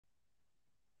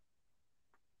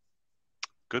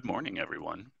Good morning,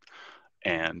 everyone,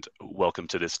 and welcome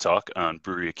to this talk on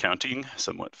brewery accounting,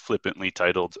 somewhat flippantly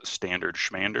titled Standard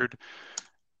Schmanderd.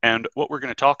 And what we're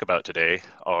going to talk about today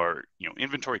are,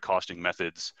 inventory costing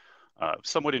methods,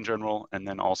 somewhat in general, and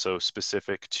then also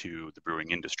specific to the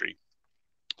brewing industry.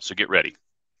 So get ready.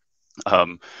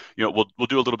 We'll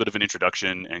do a little bit of an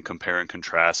introduction and compare and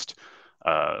contrast,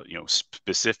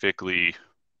 specifically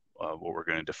what we're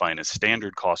going to define as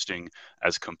standard costing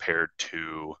as compared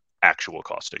to actual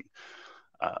costing.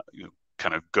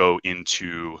 Kind of go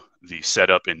into the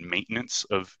setup and maintenance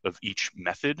of each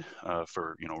method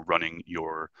for running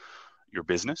your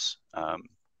business. I'm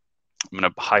going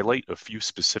to highlight a few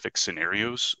specific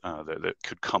scenarios that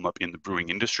could come up in the brewing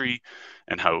industry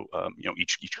and how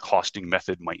each costing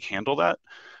method might handle that,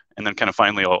 and then kind of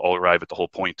finally I'll arrive at the whole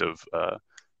point of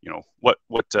what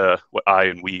I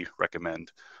and we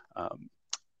recommend.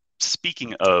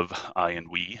 Speaking of I and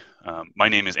we, my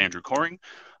name is Andrew Coring.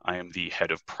 I am the head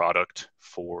of product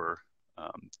for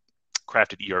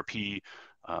Crafted ERP,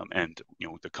 and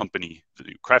the company,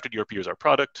 Crafted ERP is our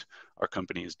product. Our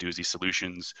company is Doozy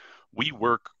Solutions. We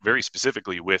work very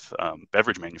specifically with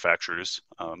beverage manufacturers,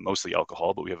 mostly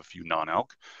alcohol, but we have a few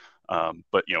non-alc.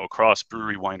 But across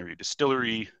brewery, winery,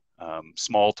 distillery,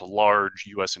 small to large,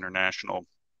 U.S. international.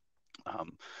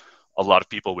 A lot of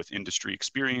people with industry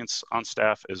experience on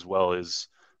staff, as well as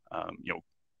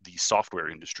the software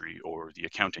industry or the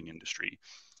accounting industry.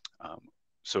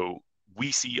 So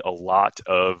we see a lot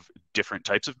of different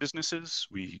types of businesses.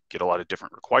 We get a lot of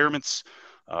different requirements,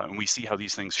 and we see how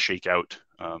these things shake out.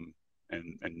 I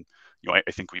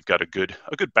think we've got a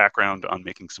good background on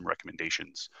making some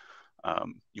recommendations.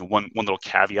 One little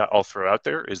caveat I'll throw out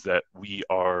there is that we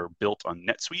are built on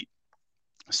NetSuite.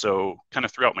 So kind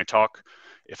of throughout my talk,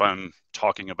 if I'm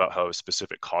talking about how a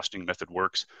specific costing method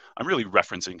works, I'm really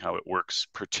referencing how it works,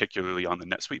 particularly on the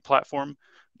NetSuite platform.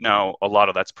 Now, a lot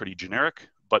of that's pretty generic,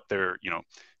 but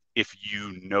if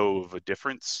you know of a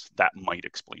difference, that might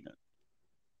explain it.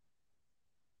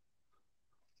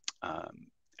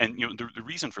 The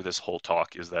reason for this whole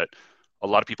talk is that a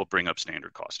lot of people bring up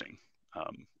standard costing.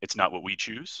 It's not what we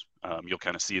choose. You'll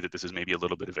kind of see that this is maybe a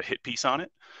little bit of a hit piece on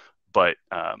it, but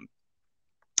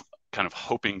kind of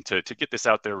hoping to get this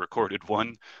out there recorded.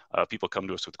 People come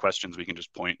to us with questions, we can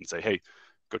just point and say, hey,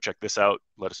 go check this out.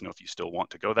 Let us know if you still want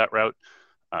to go that route.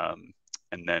 And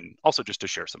then also just to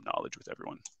share some knowledge with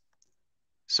everyone.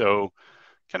 So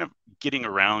kind of getting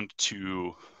around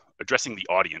to addressing the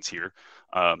audience here.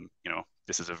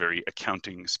 This is a very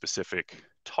accounting specific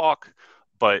talk,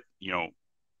 but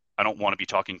I don't want to be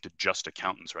talking to just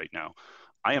accountants right now.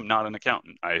 I am not an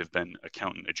accountant. I have been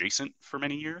accountant adjacent for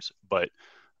many years, but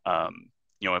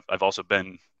I've also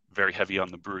been very heavy on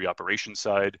the brewery operations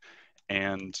side,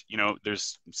 and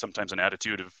there's sometimes an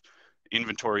attitude of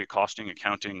inventory, costing,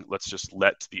 accounting. Let's just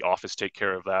let the office take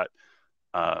care of that.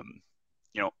 I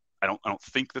don't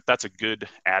think that that's a good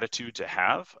attitude to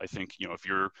have. I think if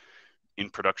you're in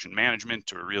production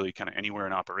management or really kind of anywhere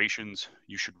in operations,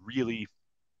 you should really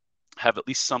have at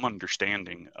least some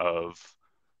understanding of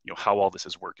how all this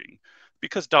is working,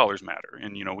 because dollars matter,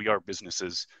 and we are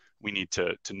businesses. We need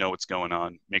to know what's going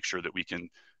on, make sure that we can,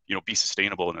 be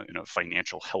sustainable in a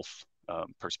financial health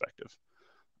perspective.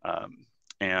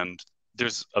 And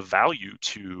there's a value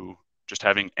to just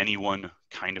having anyone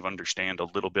kind of understand a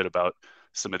little bit about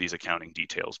some of these accounting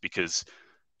details, because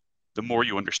the more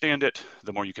you understand it,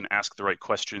 the more you can ask the right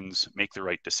questions, make the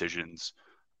right decisions,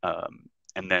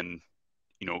 and then,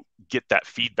 get that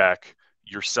feedback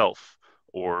yourself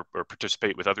or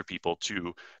participate with other people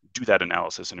to do that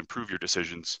analysis and improve your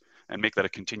decisions and make that a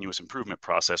continuous improvement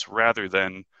process, rather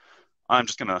than I'm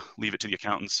just going to leave it to the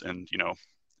accountants and,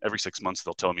 every 6 months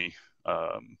they'll tell me,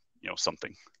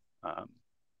 something.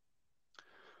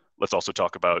 Let's also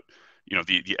talk about,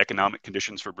 the economic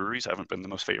conditions for breweries haven't been the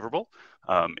most favorable.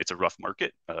 It's a rough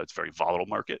market. It's a very volatile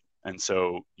market. And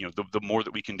so, the more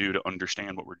that we can do to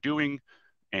understand what we're doing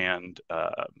and,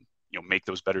 make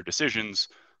those better decisions,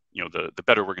 the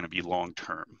better we're going to be long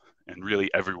term, and really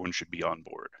everyone should be on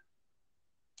board.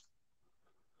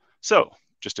 So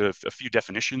just a few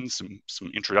definitions,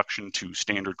 some introduction to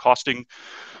standard costing.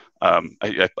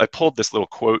 I pulled this little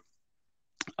quote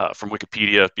from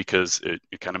Wikipedia because it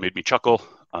kind of made me chuckle.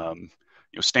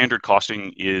 Standard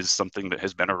costing is something that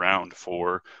has been around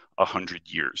for 100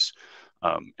 years.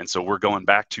 And so we're going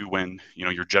back to when,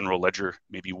 your general ledger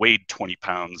maybe weighed 20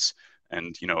 pounds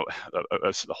and,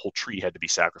 a whole tree had to be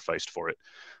sacrificed for it.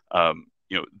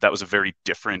 That was a very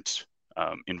different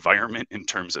environment in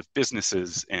terms of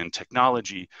businesses and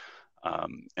technology.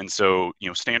 And so,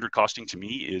 standard costing to me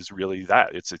is really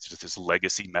that. It's this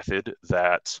legacy method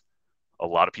that a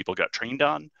lot of people got trained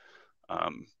on,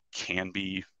 can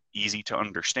be easy to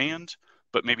understand,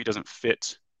 but maybe doesn't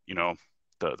fit,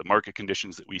 the market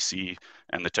conditions that we see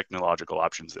and the technological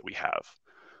options that we have.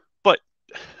 But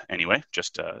anyway,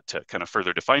 just to kind of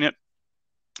further define it,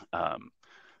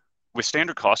 with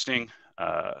standard costing,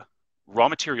 raw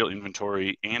material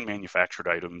inventory and manufactured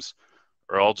items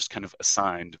are all just kind of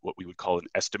assigned what we would call an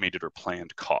estimated or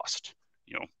planned cost.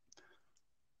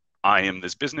 I am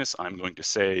this business. I'm going to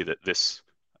say that this,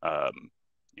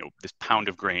 this pound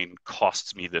of grain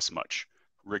costs me this much,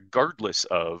 regardless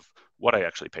of what I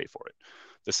actually pay for it.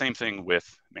 The same thing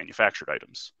with manufactured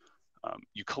items.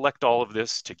 You collect all of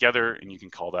this together and you can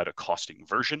call that a costing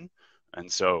version.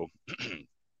 And so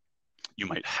you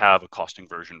might have a costing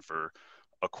version for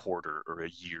a quarter or a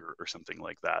year or something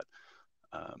like that.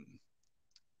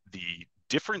 The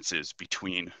differences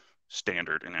between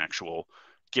standard and actual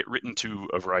get written to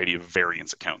a variety of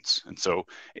variance accounts. And so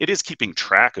it is keeping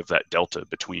track of that delta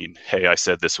between, hey, I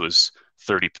said this was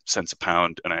 30 cents a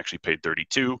pound and I actually paid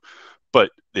 32, but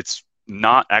it's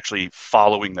not actually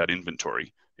following that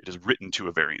inventory. It is written to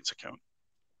a variance account.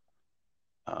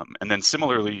 And then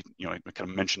similarly, I kind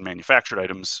of mentioned manufactured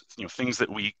items, things that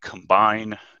we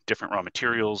combine different raw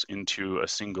materials into a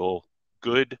single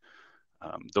good.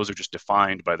 Those are just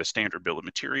defined by the standard bill of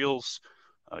materials.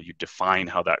 You define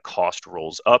how that cost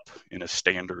rolls up in a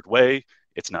standard way.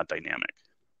 It's not dynamic.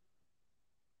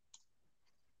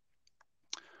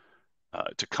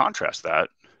 To contrast that,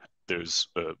 there's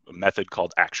a method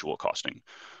called actual costing.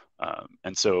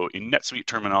 And so in NetSuite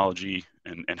terminology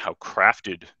and how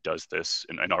Crafted does this,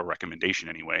 and our recommendation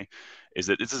anyway, is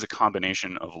that this is a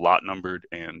combination of lot numbered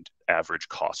and average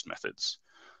cost methods.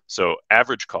 So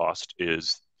average cost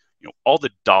is all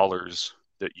the dollars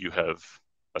that you have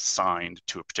assigned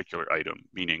to a particular item,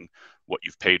 meaning what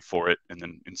you've paid for it, and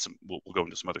then we'll go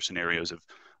into some other scenarios of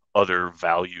other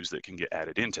values that can get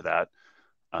added into that.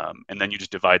 And then you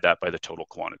just divide that by the total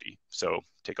quantity. So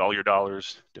take all your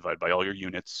dollars, divide by all your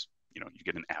units, you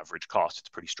get an average cost. It's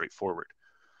pretty straightforward.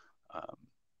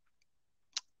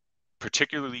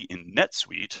 Particularly in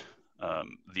NetSuite,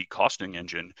 the costing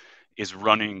engine is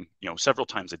running several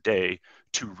times a day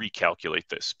to recalculate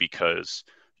this, because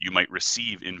you might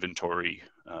receive inventory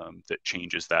that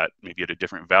changes that maybe at a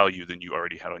different value than you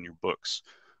already had on your books.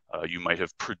 You might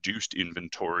have produced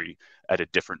inventory at a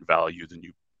different value than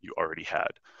you already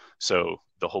had. So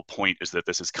the whole point is that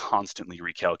this is constantly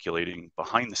recalculating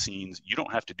behind the scenes. You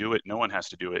don't have to do it. No one has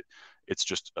to do it. It's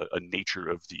just a nature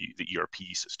of the ERP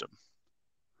system.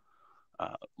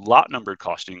 Lot numbered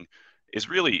costing is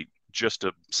really just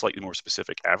a slightly more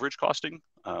specific average costing,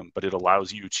 but it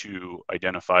allows you to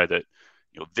identify that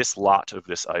this lot of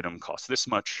this item costs this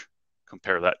much.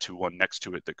 Compare that to one next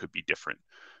to it that could be different.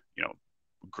 A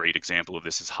great example of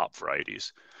this is hop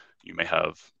varieties. You may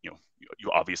have,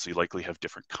 you obviously likely have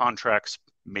different contracts,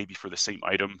 maybe for the same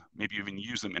item, maybe you even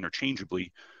use them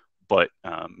interchangeably, but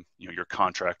your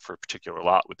contract for a particular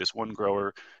lot with this one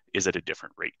grower is at a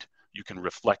different rate. You can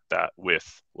reflect that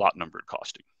with lot numbered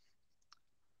costing.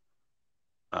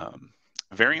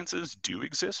 Variances do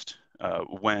exist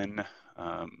when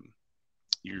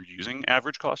you're using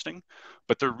average costing,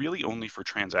 but they're really only for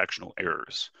transactional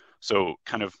errors. So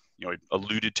kind of, I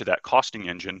alluded to that costing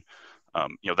engine,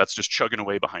 that's just chugging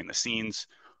away behind the scenes.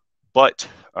 But,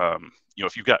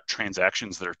 if you've got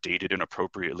transactions that are dated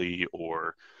inappropriately,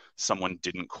 or someone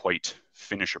didn't quite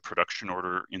finish a production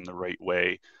order in the right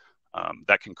way,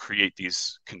 that can create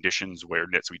these conditions where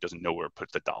NetSuite doesn't know where to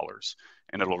put the dollars,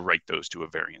 and it'll write those to a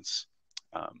variance.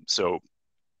 So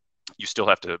you still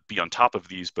have to be on top of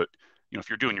these, but if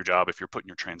you're doing your job, if you're putting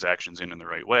your transactions in the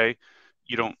right way,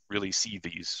 you don't really see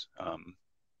these.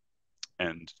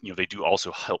 And they do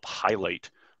also help highlight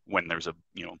when there's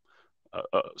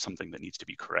something that needs to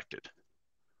be corrected.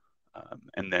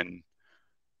 And then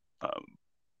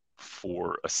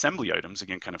for assembly items,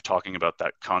 again, kind of talking about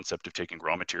that concept of taking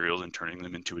raw materials and turning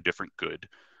them into a different good,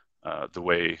 the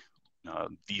way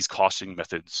these costing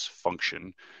methods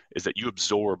function is that you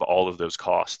absorb all of those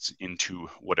costs into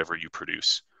whatever you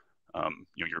produce.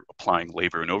 You're applying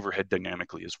labor and overhead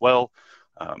dynamically as well.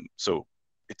 So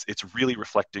it's really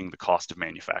reflecting the cost of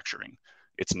manufacturing.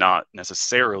 It's not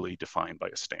necessarily defined by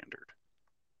a standard.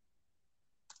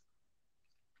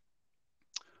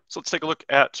 So let's take a look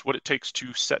at what it takes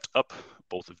to set up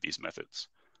both of these methods.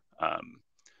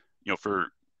 For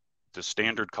the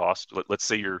standard cost, let's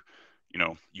say you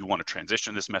want to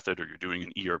transition this method, or you're doing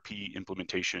an ERP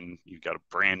implementation, you've got a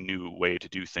brand new way to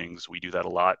do things. We do that a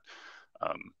lot.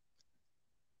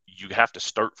 You have to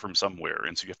start from somewhere.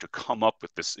 And so you have to come up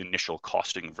with this initial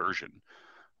costing version.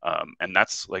 And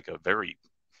that's like a very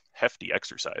hefty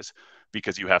exercise,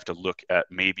 because you have to look at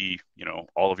maybe,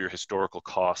 all of your historical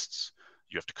costs.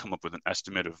 You have to come up with an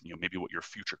estimate of, maybe what your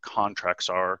future contracts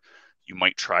are. You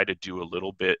might try to do a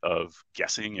little bit of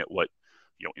guessing at what,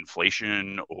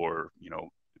 inflation or,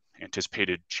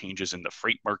 anticipated changes in the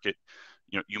freight market.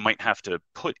 You might have to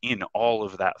put in all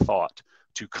of that thought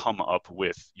to come up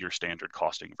with your standard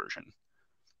costing version.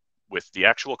 With the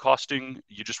actual costing,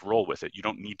 you just roll with it. You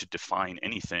don't need to define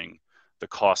anything. The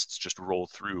costs just roll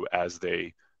through as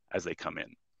they come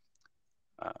in.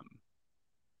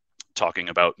 Talking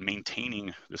about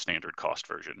maintaining the standard cost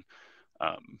version,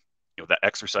 that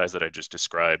exercise that I just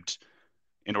described,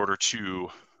 in order to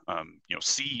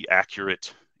see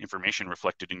accurate information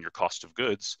reflected in your cost of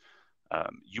goods,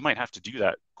 you might have to do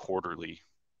that quarterly,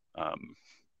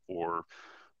 or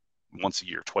once a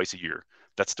year, twice a year.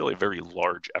 That's still a very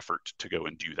large effort to go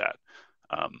and do that.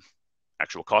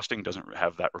 Actual costing doesn't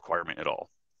have that requirement at all.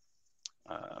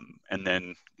 And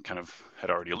then, kind of had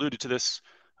already alluded to this,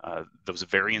 those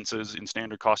variances in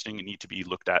standard costing need to be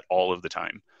looked at all of the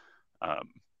time.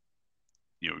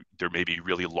 There may be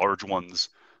really large ones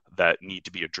that need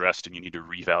to be addressed, and you need to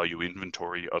revalue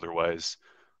inventory. Otherwise,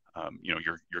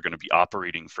 you're going to be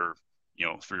operating for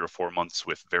 3 or 4 months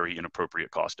with very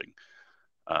inappropriate costing.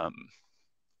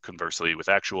 Conversely, with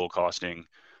actual costing,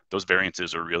 those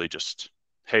variances are really just,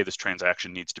 hey, this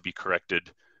transaction needs to be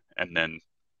corrected, and then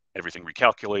everything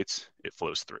recalculates, it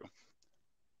flows through.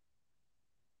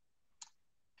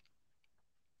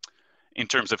 In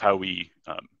terms of how we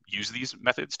use these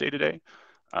methods day to day,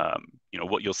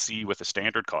 what you'll see with a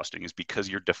standard costing is, because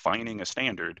you're defining a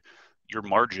standard, your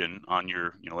margin on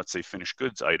your, let's say finished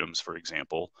goods items, for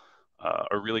example,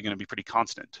 are really going to be pretty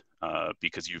constant,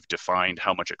 because you've defined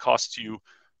how much it costs you.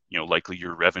 Likely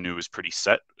your revenue is pretty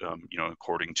set,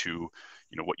 according to,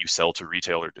 what you sell to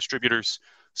retail or distributors.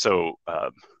 So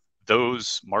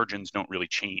those margins don't really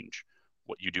change.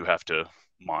 What you do have to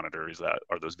monitor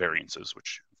are those variances,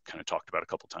 which I've kind of talked about a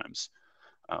couple times.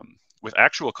 With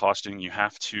actual costing, you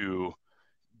have to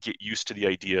get used to the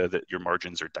idea that your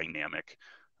margins are dynamic.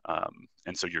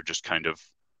 And so you're just kind of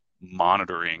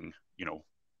monitoring,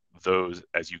 those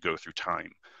as you go through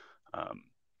time.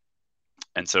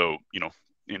 And so,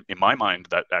 in my mind,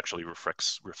 that actually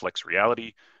reflects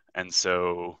reality. And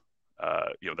so,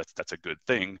 that's a good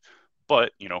thing.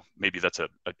 But, maybe that's a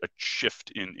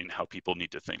shift in how people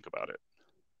need to think about it.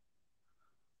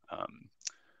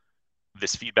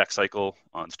 This feedback cycle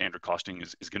on standard costing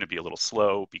is going to be a little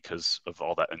slow because of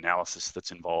all that analysis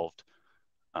that's involved.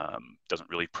 Doesn't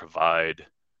really provide,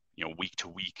 week to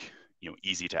week,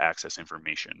 easy to access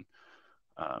information.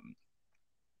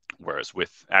 Whereas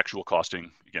with actual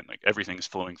costing, again, like, everything is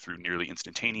flowing through nearly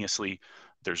instantaneously.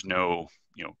 There's no,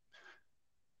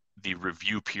 the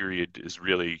review period is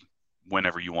really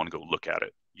whenever you want to go look at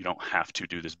it. You don't have to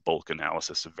do this bulk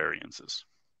analysis of variances.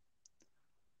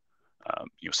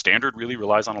 Standard really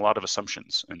relies on a lot of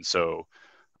assumptions. And so,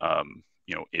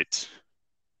 it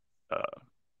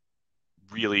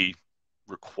really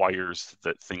requires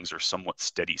that things are somewhat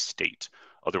steady state.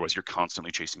 Otherwise, you're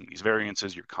constantly chasing these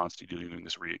variances. You're constantly doing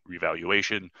this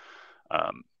revaluation.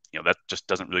 That just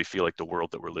doesn't really feel like the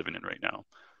world that we're living in right now.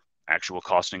 Actual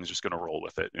costing is just going to roll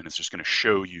with it, and it's just going to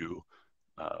show you,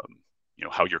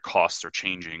 how your costs are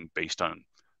changing based on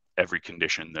every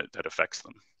condition that affects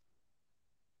them.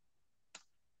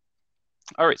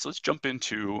 All right, so let's jump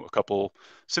into a couple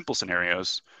simple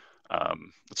scenarios.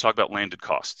 Let's talk about landed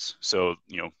costs. So,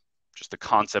 just the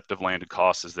concept of landed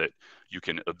costs is that you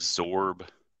can absorb,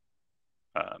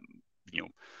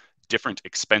 different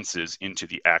expenses into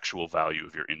the actual value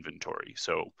of your inventory.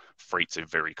 So freight's a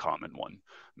very common one.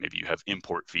 Maybe you have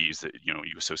import fees that, you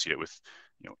associate with,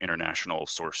 international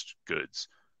sourced goods.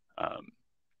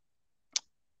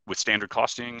 With standard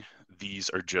costing, these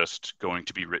are just going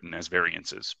to be written as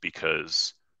variances,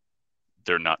 because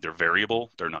they're variable,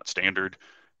 they're not standard.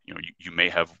 You may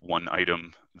have one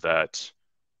item that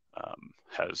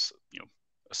has,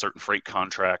 a certain freight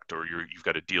contract, or you've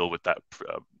got to deal with that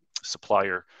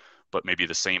supplier, but maybe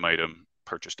the same item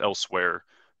purchased elsewhere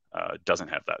doesn't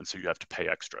have that, and so you have to pay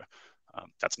extra.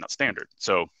 That's not standard,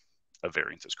 so a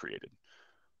variance is created.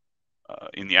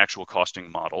 In the actual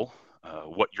costing model,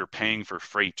 what you're paying for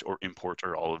freight or import,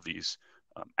 or all of these,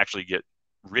 actually get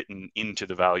written into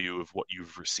the value of what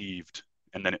you've received,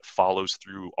 and then it follows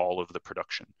through all of the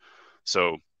production.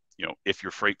 So, if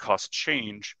your freight costs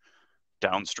change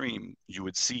downstream, you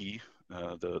would see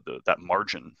that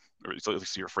margin, or so you'll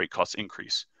see your freight costs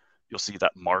increase. You'll see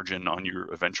that margin on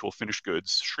your eventual finished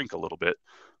goods shrink a little bit,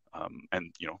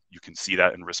 and you can see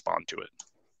that and respond to it.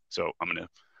 So I'm going to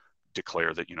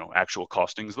declare that actual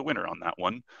costing is the winner on that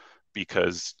one.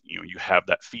 because you have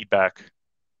that feedback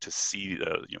to see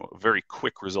a very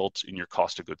quick result in your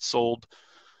cost of goods sold.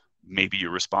 Maybe you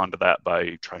respond to that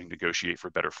by trying to negotiate for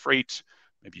better freight.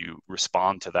 Maybe you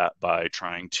respond to that by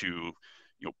trying to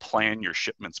plan your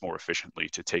shipments more efficiently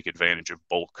to take advantage of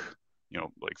bulk,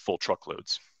 like full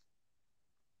truckloads.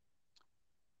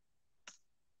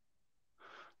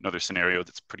 Another scenario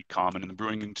that's pretty common in the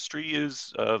brewing industry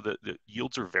is that the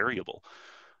yields are variable.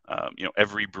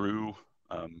 Every brew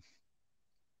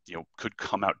could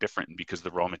come out different because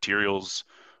the raw materials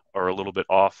are a little bit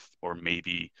off, or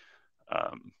maybe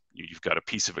you've got a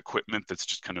piece of equipment that's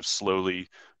just kind of slowly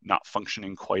not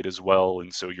functioning quite as well,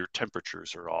 and so your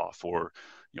temperatures are off, or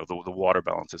the water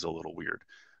balance is a little weird.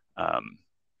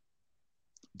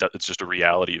 It's just a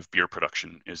reality of beer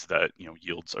production, is that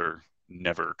yields are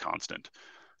never constant.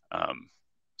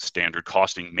 Standard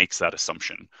costing makes that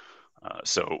assumption.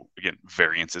 So again,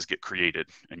 variances get created,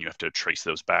 and you have to trace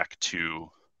those back to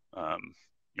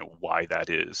why that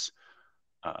is.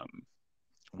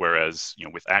 Whereas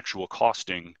with actual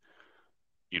costing,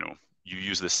 you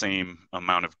use the same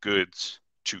amount of goods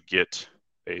to get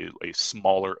a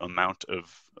smaller amount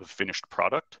of finished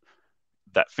product.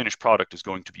 That finished product is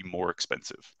going to be more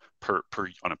expensive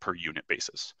on a per unit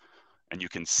basis, and you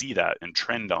can see that and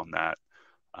trend on that,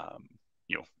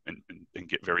 and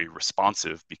get very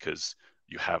responsive, because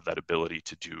you have that ability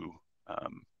to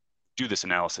do this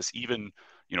analysis even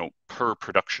per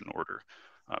production order.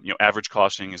 Average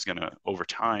costing is going to, over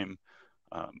time,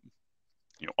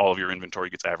 all of your inventory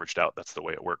gets averaged out. That's the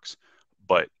way it works.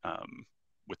 But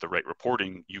with the right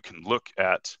reporting, you can look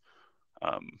at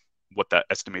what that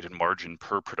estimated margin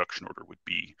per production order would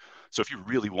be. So if you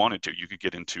really wanted to, you could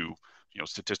get into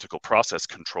statistical process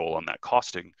control on that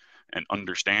costing and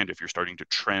understand if you're starting to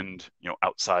trend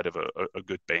outside of a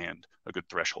good band, a good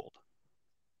threshold.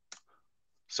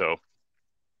 So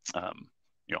I'm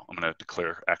going to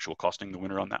declare actual costing the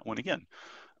winner on that one again.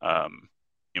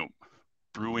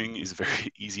 Brewing is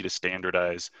very easy to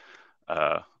standardize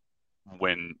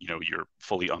when you're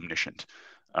fully omniscient.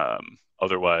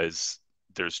 Otherwise,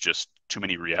 there's just too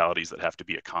many realities that have to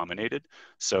be accommodated.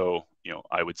 So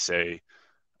I would say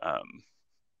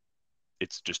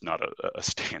it's just not a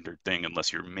standard thing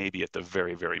unless you're maybe at the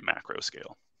very, very macro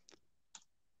scale.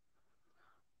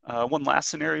 One last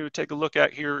scenario to take a look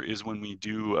at here is when we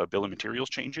do bill of materials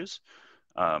changes.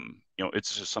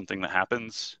 It's just something that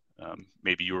happens.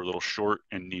 Maybe you were a little short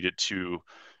and needed to,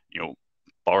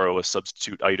 borrow a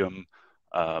substitute item.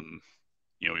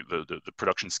 The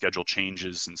production schedule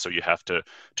changes, and so you have to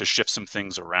shift some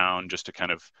things around just to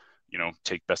kind of,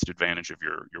 take best advantage of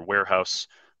your warehouse,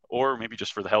 or maybe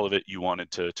just for the hell of it, you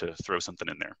wanted to throw something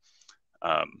in there.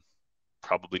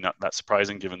 Probably not that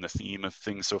surprising given the theme of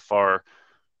things so far.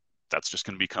 That's just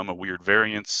going to become a weird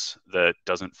variance that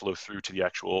doesn't flow through to the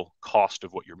actual cost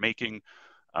of what you're making.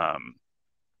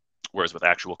 Whereas with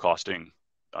actual costing,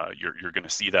 you're going to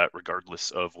see that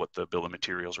regardless of what the bill of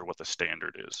materials or what the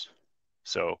standard is.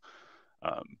 So,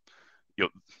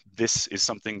 this is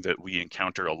something that we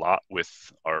encounter a lot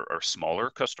with our smaller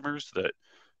customers that,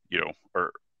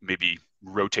 are maybe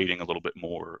rotating a little bit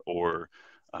more, or,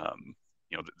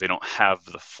 they don't have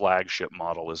the flagship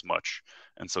model as much.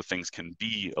 And so things can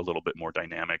be a little bit more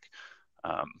dynamic.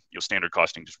 Standard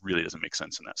costing just really doesn't make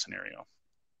sense in that scenario.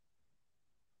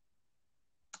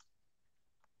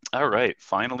 All right,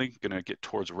 finally, going to get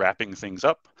towards wrapping things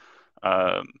up.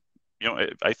 I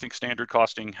think standard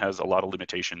costing has a lot of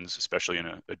limitations, especially in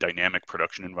a dynamic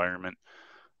production environment.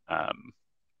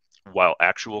 While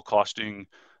actual costing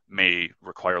may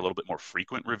require a little bit more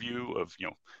frequent review of,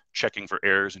 checking for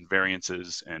errors and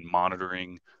variances and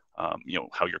monitoring, how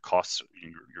your costs,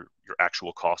 your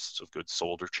actual costs of goods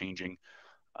sold are changing.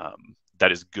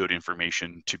 That is good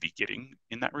information to be getting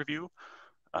in that review.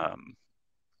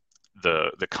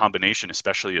 The combination,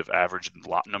 especially of average and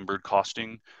lot numbered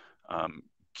costing,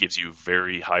 gives you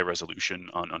very high resolution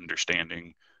on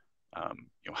understanding,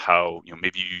 how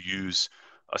maybe you use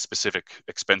a specific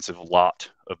expensive lot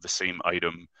of the same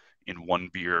item in one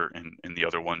beer, and the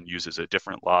other one uses a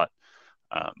different lot.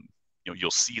 You'll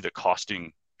see the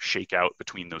costing shake out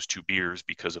between those two beers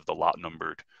because of the lot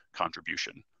numbered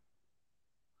contribution.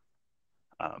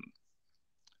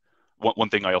 One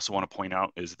thing I also want to point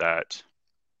out is that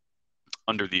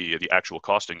under the actual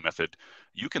costing method,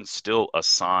 you can still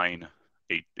assign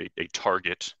a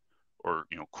target, or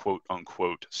quote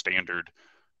unquote standard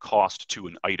cost to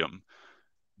an item.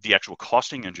 The actual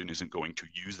costing engine isn't going to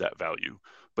use that value,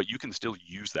 but you can still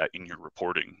use that in your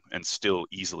reporting and still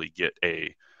easily get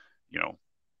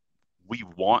we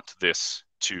want this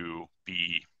to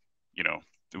be,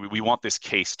 we want this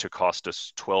case to cost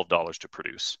us $12 to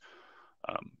produce.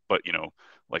 But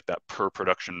like that per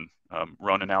production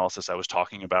run analysis I was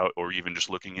talking about, or even just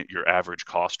looking at your average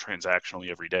cost transactionally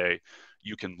every day,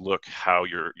 you can look how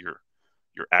your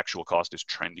actual cost is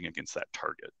trending against that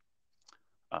target.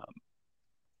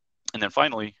 And then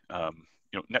finally,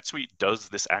 NetSuite does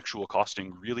this actual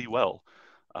costing really well.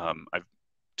 I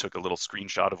took a little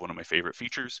screenshot of one of my favorite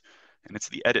features, and it's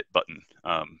the edit button.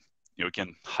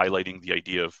 Again, highlighting the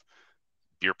idea of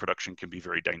beer production can be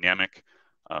very dynamic.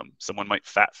 Someone might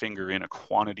fat finger in a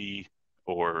quantity,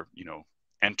 or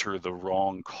enter the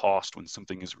wrong cost when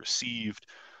something is received.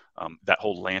 That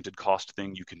whole landed cost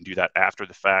thing, you can do that after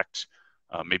the fact.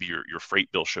 Maybe your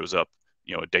freight bill shows up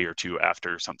a day or two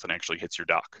after something actually hits your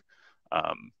dock.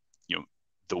 Um,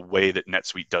 the way that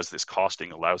NetSuite does this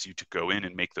costing allows you to go in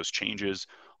and make those changes.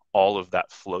 All of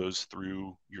that flows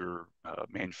through your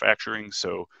manufacturing.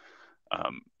 So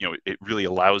it really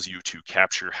allows you to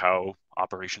capture how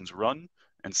operations run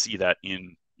and see that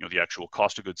in the actual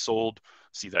cost of goods sold,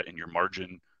 see that in your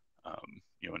margin,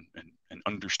 and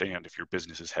understand if your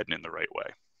business is heading in the right way.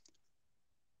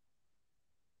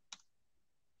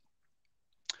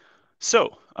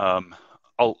 So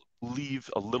I'll leave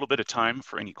a little bit of time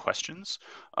for any questions.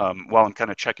 While I'm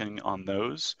kind of checking on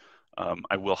those,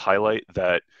 I will highlight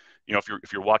that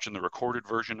if you're watching the recorded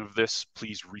version of this,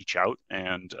 please reach out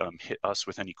and hit us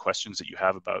with any questions that you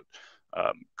have about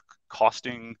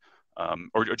costing,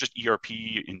 or just ERP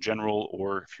in general,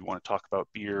 or if you want to talk about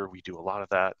beer, we do a lot of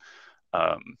that.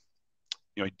 I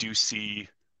do see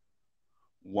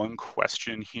one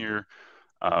question here.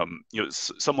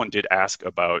 Someone did ask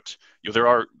about, there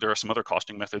are some other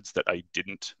costing methods that I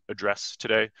didn't address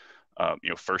today.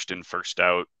 First in, first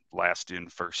out, last in,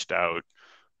 first out.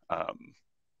 I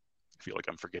feel like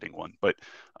I'm forgetting one, but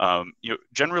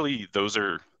generally those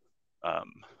are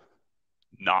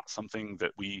not something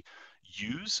that we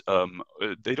use.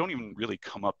 They don't even really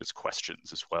come up as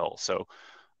questions as well. So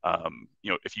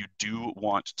if you do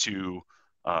want to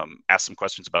ask some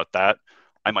questions about that,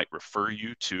 I might refer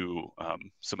you to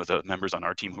some of the members on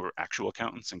our team who are actual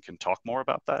accountants and can talk more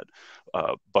about that,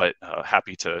 but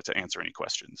happy to answer any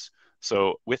questions.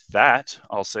 So with that,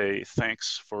 I'll say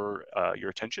thanks for your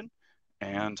attention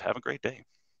and have a great day.